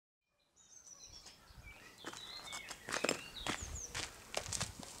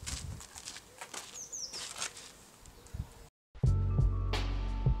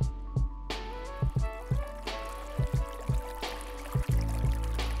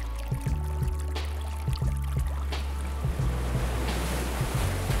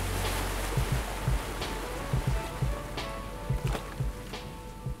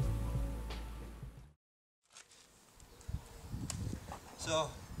So,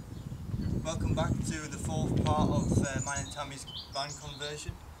 welcome back to the fourth part of mine and Tami's van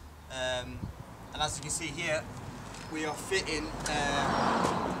conversion. And as you can see here, we are fitting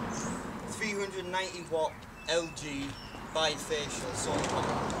 390 watt LG bifacial solar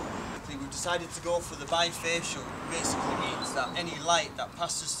panel. We've decided to go for the bifacial. Basically means that any light that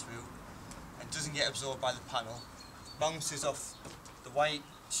passes through and doesn't get absorbed by the panel bounces off the white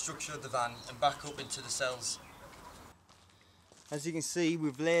structure of the van and back up into the cells. As you can see,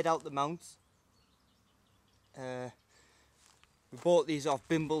 we've laid out the mounts. We bought these off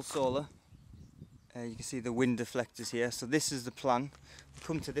Bimble Solar. You can see the wind deflectors here. So this is the plan.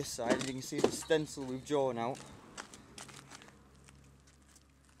 Come to this side and you can see the stencil we've drawn out.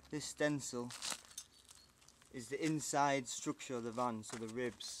 This stencil is the inside structure of the van, so the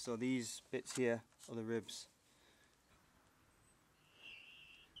ribs. So these bits here are the ribs.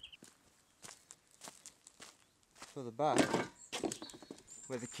 For the back,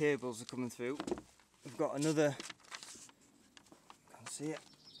 where the cables are coming through, we've got another, can't see it,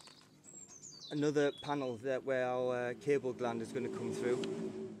 another panel there where our cable gland is going to come through.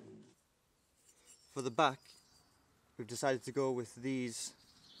 For the back, we've decided to go with these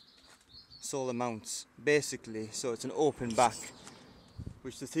solar mounts, basically, so it's an open back,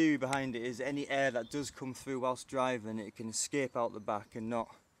 which the theory behind it is any air that does come through whilst driving, it can escape out the back and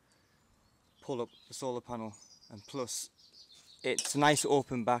not pull up the solar panel. And plus, it's a nice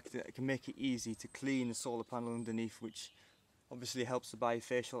open back that can make it easy to clean the solar panel underneath, which obviously helps the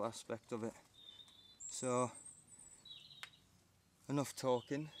bifacial aspect of it. So, enough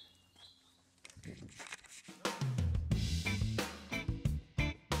talking.